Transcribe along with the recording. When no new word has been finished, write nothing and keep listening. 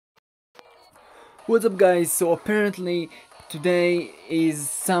What's up guys, so apparently today is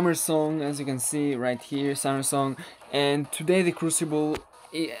summer song, as you can see right here, summer song, and today the Crucible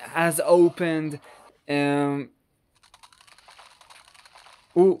has opened, ooh,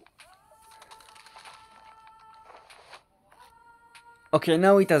 okay,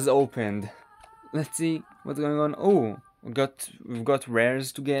 now it has opened. Let's see what's going on. Oh, we've got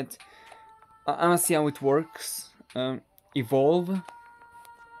rares to get. I wanna see how it works. Evolve.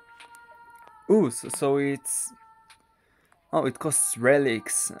 Ooh, so it's, oh, it costs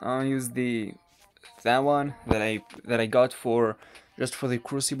relics. I'll use that one that I got for just for the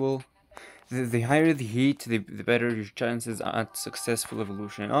Crucible. The higher the heat, the better your chances at successful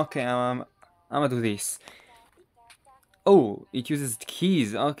evolution. Okay, I'm gonna do this. Oh, it uses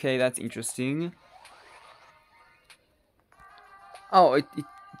keys. Okay, that's interesting. Oh, it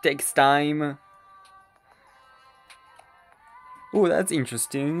takes time. Oh, that's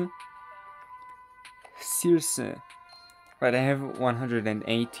interesting. Seriously. Right, I have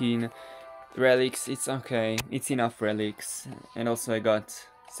 118 relics. It's okay. It's enough relics. And also I got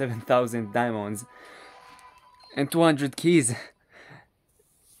 7,000 diamonds. And 200 keys.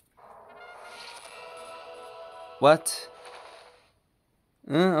 What?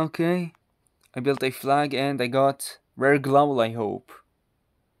 Okay. I built a flag and I got rare global, I hope.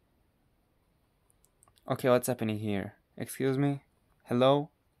 Okay, what's happening here? Excuse me? Hello?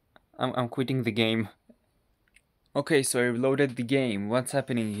 I'm quitting the game. Okay, so I reloaded the game. What's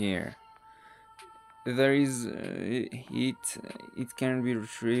happening here? There is it can be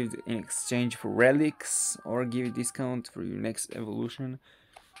retrieved in exchange for relics or give a discount for your next evolution.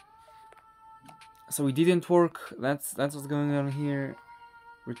 So it didn't work. That's what's going on here.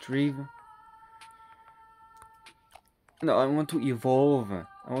 Retrieve. No, I want to evolve.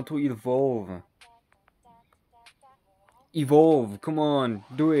 I want to evolve. Evolve, come on,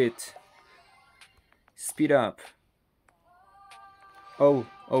 do it. Speed up. Oh,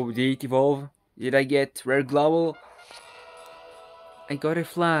 did it evolve? Did I get rare global? I got a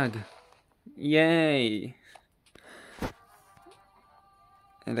flag. Yay.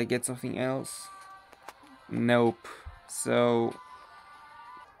 And I get something else? Nope. So...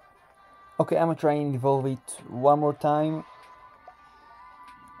 okay, I'm gonna try and evolve it one more time.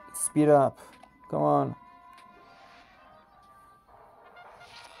 Speed up. Come on.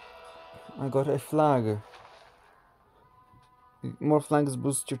 I got a flag. More flags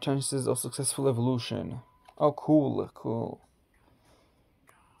boost your chances of successful evolution. Oh, cool, cool.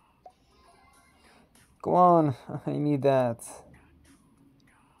 Come on, I need that.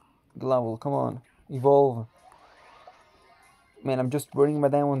 Global, come on. Evolve. Man, I'm just burning my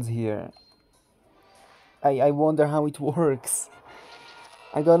diamonds here. I wonder how it works.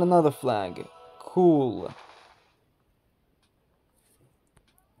 I got another flag. Cool.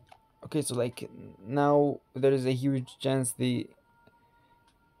 Okay, so like now there is a huge chance the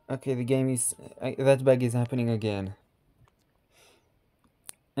game is that bug is happening again.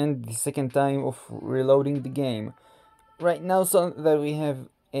 And the second time of reloading the game. Right now, so that we have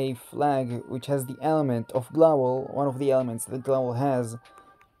a flag which has the element of global, one of the elements that global has.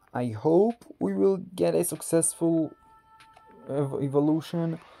 I hope we will get a successful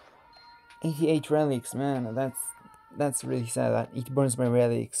evolution. 88 relics, man, that's really sad. That it burns my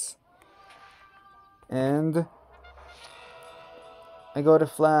relics. And I got a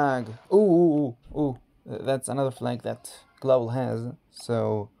flag. Ooh, that's another flag that global has.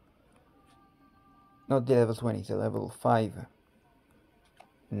 So not the level 20, the level 5.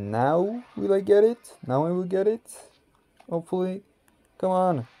 Now will I get it? Now I will get it? Hopefully. Come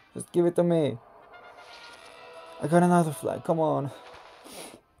on, just give it to me. I got another flag, come on.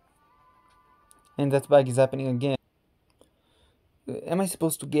 And that bug is happening again. Am I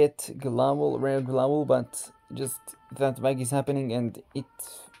supposed to get global, rare global, but just that bug is happening and it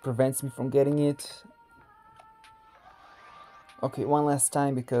prevents me from getting it? Okay, one last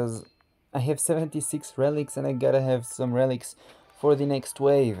time because I have 76 relics and I gotta have some relics for the next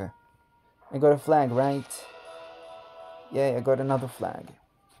wave. I got a flag, right? Yeah, I got another flag.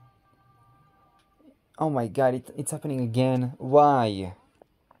 Oh my god, it's happening again. Why?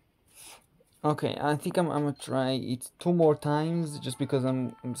 Okay, I think I'm gonna try it 2 more times just because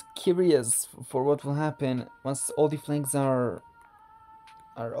I'm curious for what will happen once all the flags are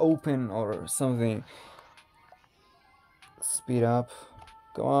open or something. Speed up.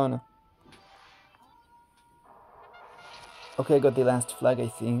 Come on. Okay, I got the last flag, I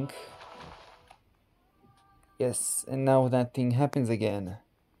think. Yes, and now that thing happens again.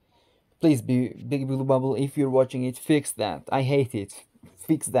 Please, Big Blue Bubble, if you're watching it, fix that. I hate it.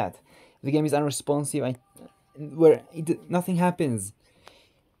 Fix that. The game is unresponsive. Nothing happens.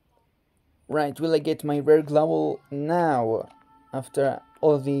 Right, will I get my rare global now? After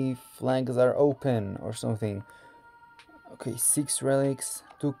all the flags are open or something. Okay, 6 relics,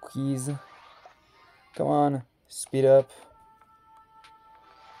 2 keys. Come on, speed up.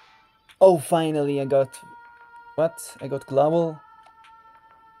 Oh, finally I got... What? I got global?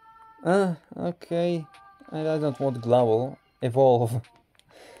 Okay. I don't want global. Evolve.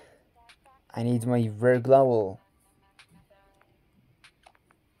 I need my rare global.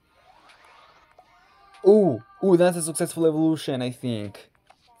 Ooh, that's a successful evolution, I think.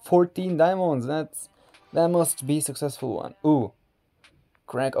 14 diamonds, that must be a successful one. Ooh,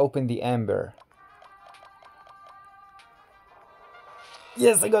 crack open the amber.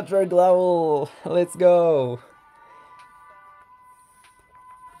 Yes, I got rare global. Let's go.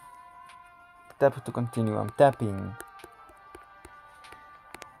 Tap to continue. I'm tapping.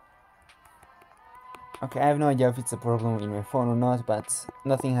 Okay, I have no idea if it's a problem in my phone or not, but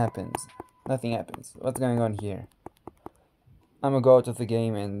nothing happens. Nothing happens. What's going on here? I'm gonna go out of the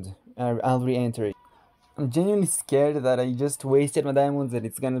game and I'll re-enter it. I'm genuinely scared that I just wasted my diamonds and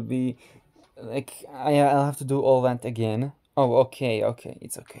it's gonna be like I'll have to do all that again. Oh, okay,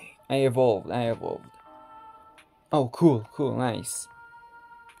 it's okay. I evolved. Oh, cool, nice.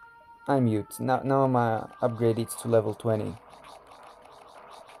 I'm mute. Now I'm upgraded to level 20.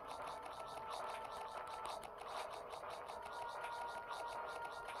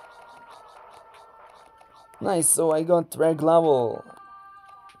 Nice, so I got rare level.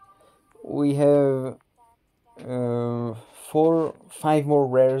 We have 5 more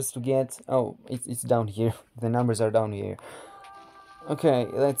rares to get. Oh, it's down here. The numbers are down here. Okay,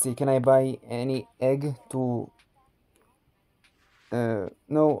 let's see. Can I buy any egg to...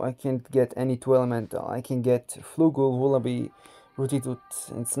 no, I can't get any 2 elemental. I can get Flugel, Wullaby, Rutitut,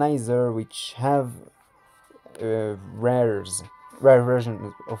 and Snizer, which have rare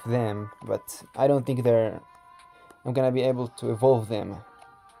versions of them, but I don't think I'm gonna be able to evolve them.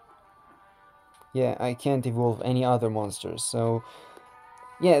 Yeah, I can't evolve any other monsters, so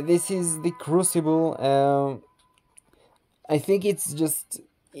yeah, this is the Crucible. I think it's just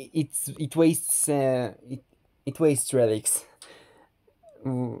it wastes it wastes relics.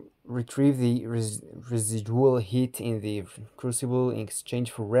 Retrieve the residual hit in the Crucible in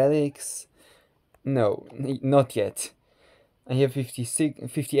exchange for relics. No, not yet. I have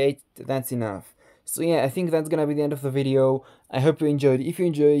 58, that's enough. So yeah, I think that's gonna be the end of the video. I hope you enjoyed. If you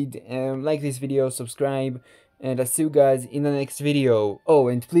enjoyed, like this video, subscribe, and I'll see you guys in the next video. Oh,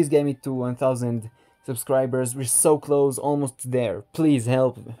 and please get me to 1000 subscribers. We're so close, almost there. Please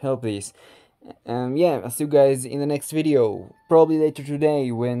help this. Yeah, I'll see you guys in the next video. Probably later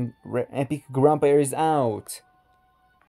today when Epic Grandpa is out.